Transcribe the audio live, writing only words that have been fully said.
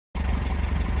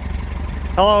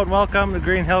Hello and welcome to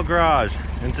Green Hill Garage.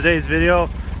 In today's video,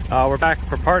 we're back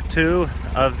for part 2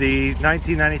 of the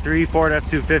 1993 Ford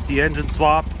F250 engine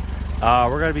swap.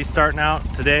 We're going to be starting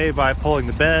out today by pulling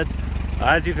the bed.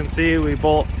 As you can see, we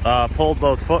pulled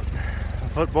both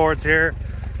footboards here.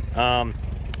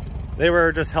 They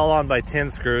were just held on by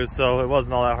tin screws, so it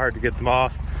wasn't all that hard to get them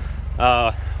off.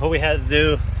 What we had to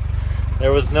do,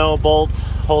 there was no bolts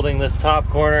holding this top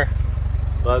corner,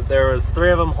 but there was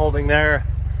 3 of them holding there,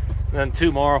 and then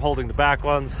 2 more holding the back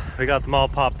ones. We got them all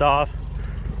popped off.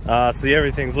 See,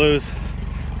 everything's loose.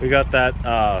 We got that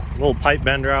little pipe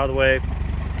bender out of the way.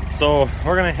 So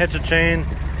we're gonna hitch a chain,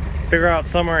 figure out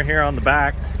somewhere here on the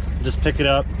back, just pick it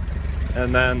up,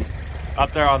 and then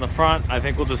up there on the front, I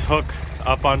think we'll just hook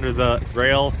up under the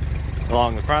rail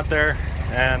along the front there,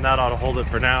 and that ought to hold it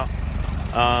for now.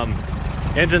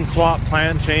 Engine swap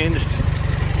plan changed.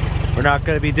 We're not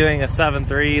going to be doing a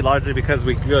 7.3, largely because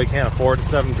we really can't afford a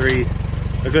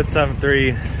 7.3. A good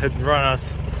 7.3 would run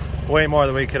us way more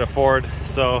than we could afford.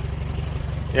 So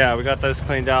yeah, we got this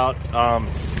cleaned out.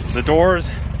 The doors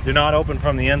do not open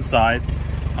from the inside.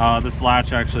 This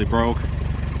latch actually broke,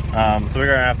 so we're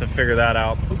gonna have to figure that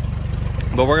out.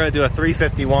 But we're gonna do a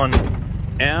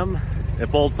 351M.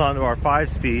 It bolts onto our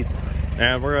 5-speed,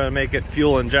 and we're gonna make it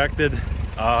fuel injected.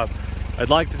 I'd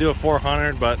like to do a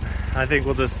 400, but I think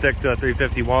we'll just stick to a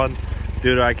 351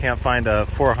 due to I can't find a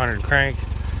 400 crank.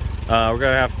 We're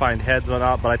gonna have to find heads and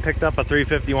whatnot, but I picked up a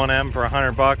 351M for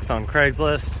 $100 on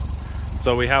Craigslist.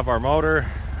 So we have our motor.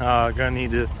 Gonna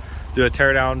need to do a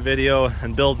teardown video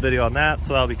and build video on that,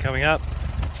 so that'll be coming up.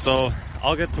 So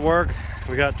I'll get to work.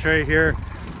 We got Trey here,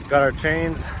 got our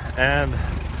chains, and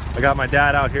I got my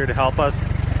dad out here to help us.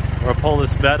 We're gonna pull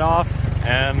this bed off,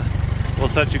 and we'll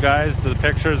set you guys to the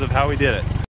pictures of how we did it.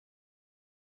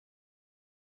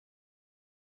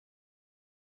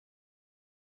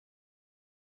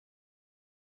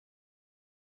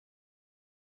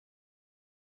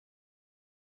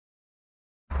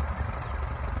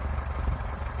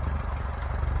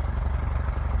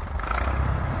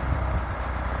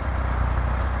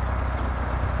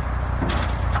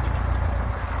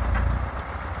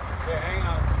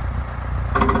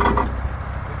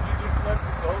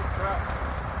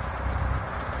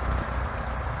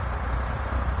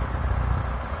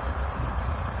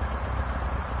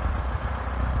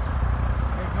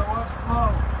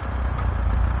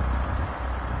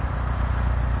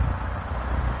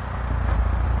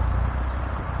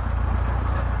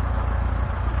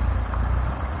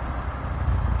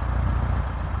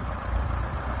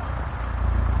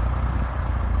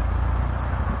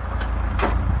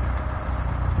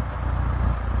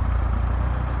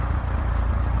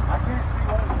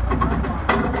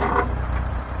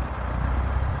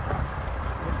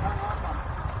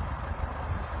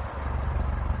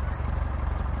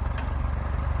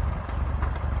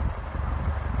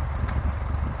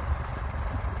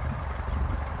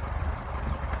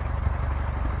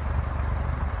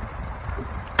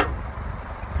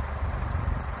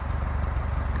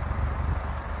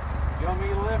 You want me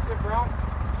to lift it, bro?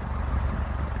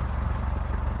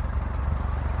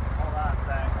 Hold on a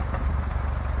sec.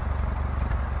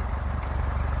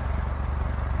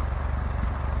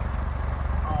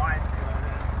 Oh, I see what it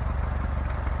is.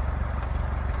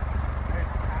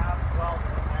 There's half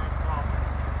welded in there, so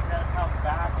you gotta come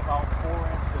back about 4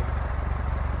 inches.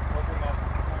 Looking at the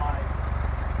slide.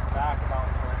 Back about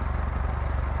 4 inches.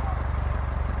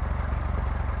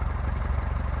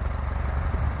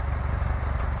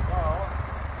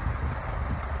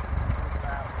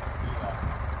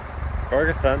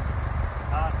 Ferguson.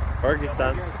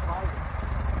 Ferguson.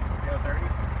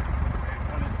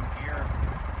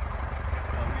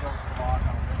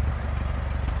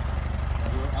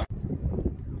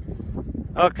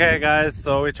 Okay guys,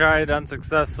 so we tried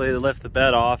unsuccessfully to lift the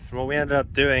bed off, and what we ended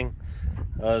up doing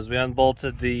was we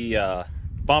unbolted the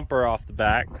bumper off the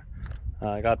back.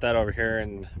 I got that over here,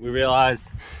 and we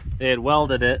realized they had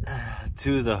welded it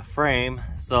to the frame,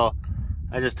 so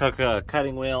I just took a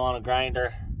cutting wheel on a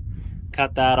grinder,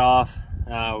 cut that off.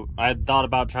 I had thought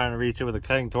about trying to reach it with a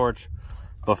cutting torch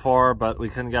before, but we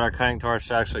couldn't get our cutting torch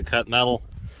to actually cut metal,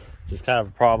 which is kind of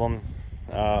a problem.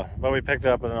 But we picked it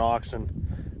up at an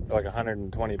auction for like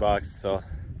 120 bucks, so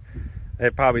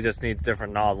it probably just needs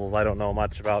different nozzles. I don't know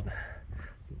much about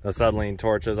the acetylene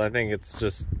torches. I think it's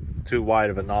just too wide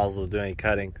of a nozzle to do any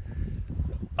cutting.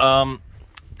 What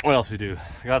else we do?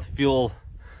 I got the fuel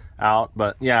out,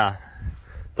 but yeah,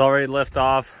 it's already lift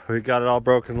off. We got it all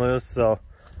broken loose, so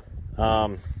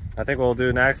I think what we'll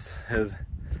do next is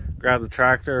grab the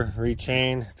tractor,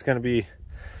 rechain. It's going to be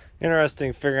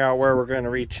interesting figuring out where we're going to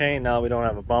rechain now we don't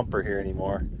have a bumper here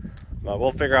anymore. But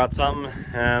we'll figure out something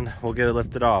and we'll get it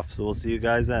lifted off. So we'll see you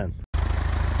guys then.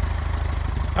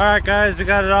 Alright guys, we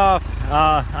got it off.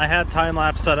 I had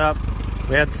time-lapse set up.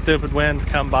 We had stupid wind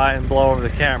come by and blow over the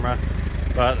camera.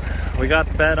 But we got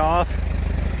the bed off.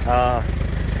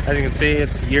 As you can see,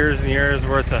 it's years and years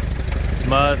worth of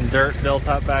mud and dirt built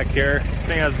up back here. This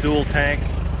thing has dual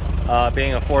tanks.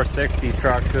 Being a 460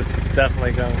 truck, this is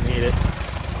definitely going to need it.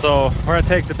 So we're going to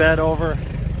take the bed over,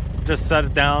 just set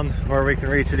it down where we can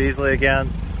reach it easily again.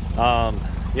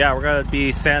 Yeah, we're going to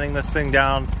be sanding this thing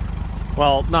down.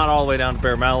 Well, not all the way down to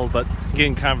bare metal, but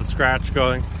getting kind of a scratch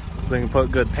going so we can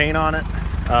put good paint on it,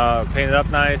 paint it up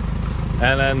nice,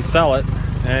 and then sell it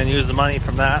and use the money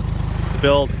from that to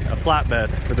build a flatbed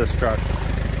for this truck.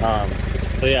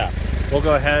 So yeah, we'll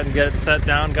go ahead and get it set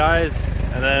down, guys,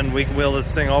 and then we can wheel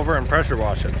this thing over and pressure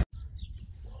wash it.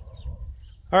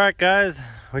 Alright guys,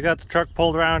 we got the truck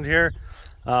pulled around here.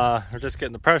 We're just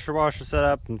getting the pressure washer set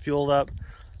up and fueled up,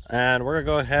 and we're gonna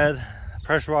go ahead,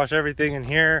 pressure wash everything in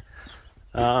here.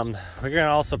 We're gonna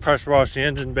also pressure wash the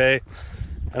engine bay,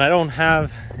 and I don't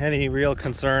have any real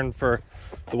concern for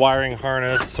the wiring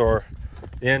harness or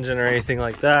the engine or anything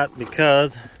like that,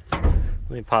 because let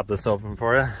me pop this open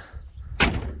for you.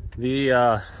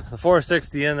 The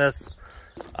 460 in this,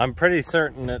 I'm pretty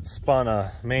certain it spun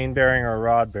a main bearing or a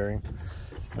rod bearing.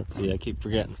 Let's see, I keep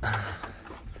forgetting.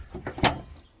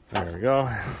 There we go.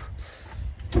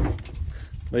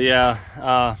 But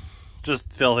yeah,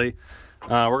 just filthy.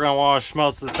 We're gonna wash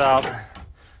most of this out,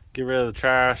 get rid of the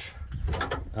trash,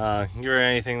 get rid of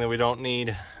anything that we don't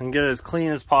need, and get it as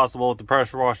clean as possible with the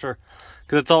pressure washer,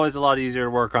 because it's always a lot easier to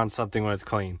work on something when it's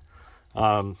clean.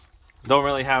 Don't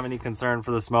really have any concern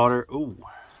for this motor. Ooh,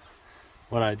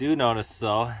 what I do notice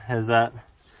though is that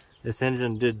this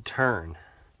engine did turn.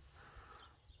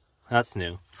 That's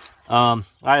new. I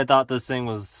had thought this thing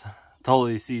was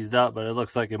totally seized up, but it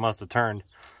looks like it must have turned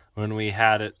when we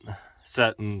had it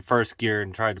set in first gear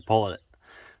and tried to pull it.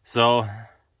 So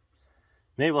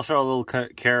maybe we'll show a little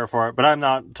care for it, but I'm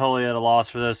not totally at a loss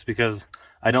for this because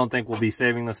I don't think we'll be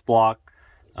saving this block.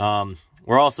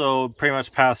 We're also pretty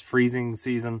much past freezing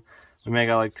season. We may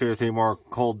got like 2 or 3 more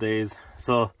cold days,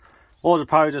 so we'll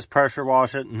probably just pressure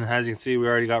wash it. And as you can see, we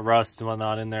already got rust and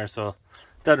whatnot in there, so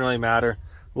it doesn't really matter.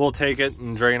 We'll take it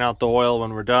and drain out the oil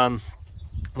when we're done.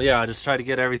 But yeah, I just try to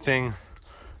get everything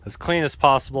as clean as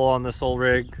possible on this old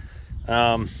rig.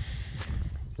 Not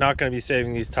going to be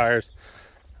saving these tires.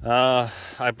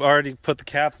 I've already put the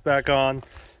caps back on,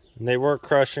 and they were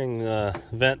crushing the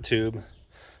vent tube,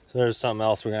 so there's something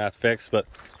else we're gonna have to fix. But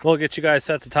we'll get you guys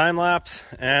set to time lapse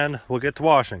and we'll get to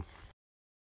washing.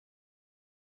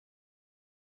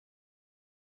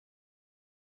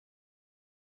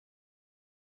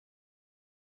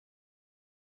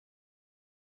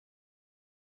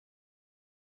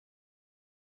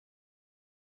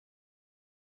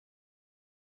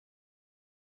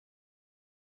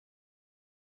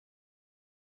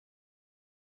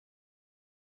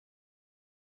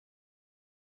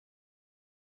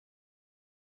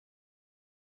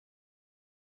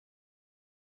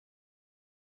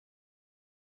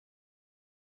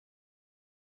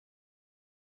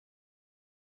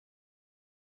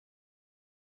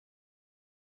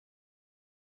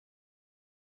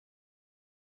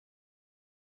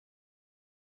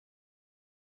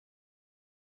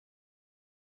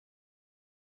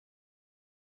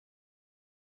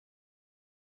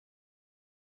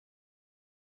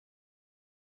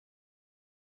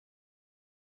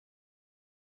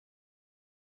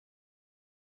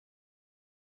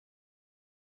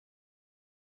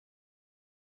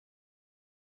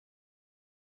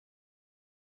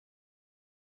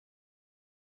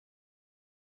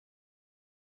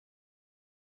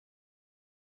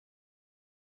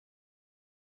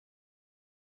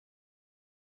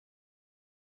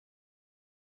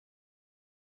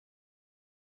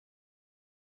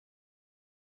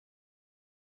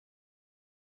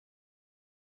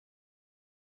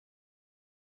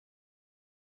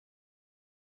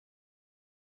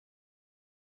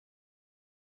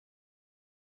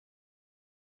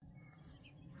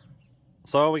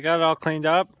 So we got it all cleaned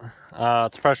up.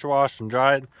 It's pressure washed and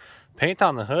dried. Paint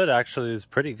on the hood actually is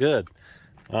pretty good.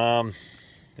 As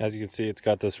you can see, it's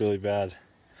got this really bad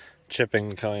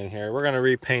chipping coming here. We're going to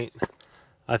repaint,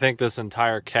 I think, this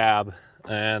entire cab,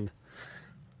 and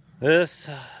this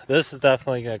is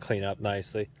definitely going to clean up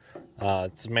nicely.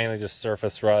 It's mainly just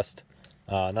surface rust.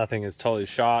 Nothing is totally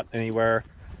shot anywhere.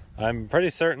 I'm pretty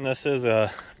certain this is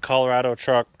a Colorado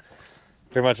truck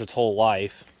pretty much its whole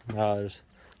life. There's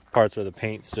parts where the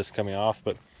paint's just coming off,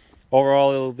 but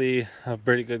overall it'll be a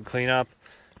pretty good cleanup.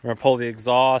 We're gonna pull the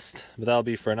exhaust, but that'll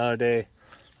be for another day.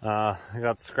 I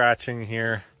got scratching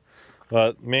here,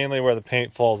 but mainly where the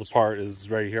paint falls apart is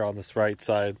right here on this right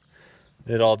side.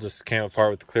 It all just came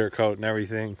apart with the clear coat and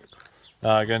everything.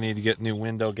 Gonna need to get a new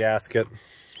window gasket.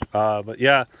 But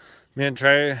yeah, me and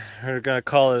Trey are gonna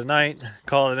call it a night,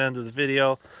 call it an end of the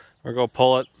video. We're gonna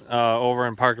pull it over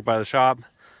and park it by the shop.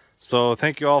 So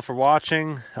thank you all for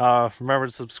watching. Remember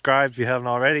to subscribe if you haven't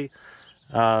already.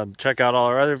 Check out all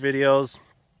our other videos.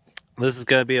 This is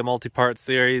going to be a multi-part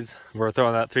series. We're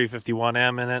throwing that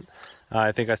 351M in it.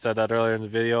 I think I said that earlier in the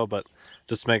video, but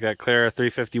just to make that clear,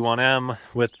 351M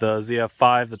with the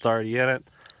ZF5 that's already in it.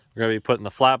 We're going to be putting the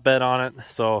flatbed on it,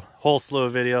 so whole slew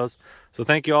of videos. So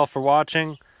thank you all for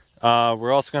watching.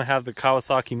 We're also going to have the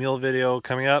Kawasaki Mule video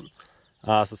coming up,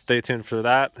 so stay tuned for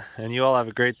that, and you all have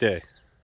a great day.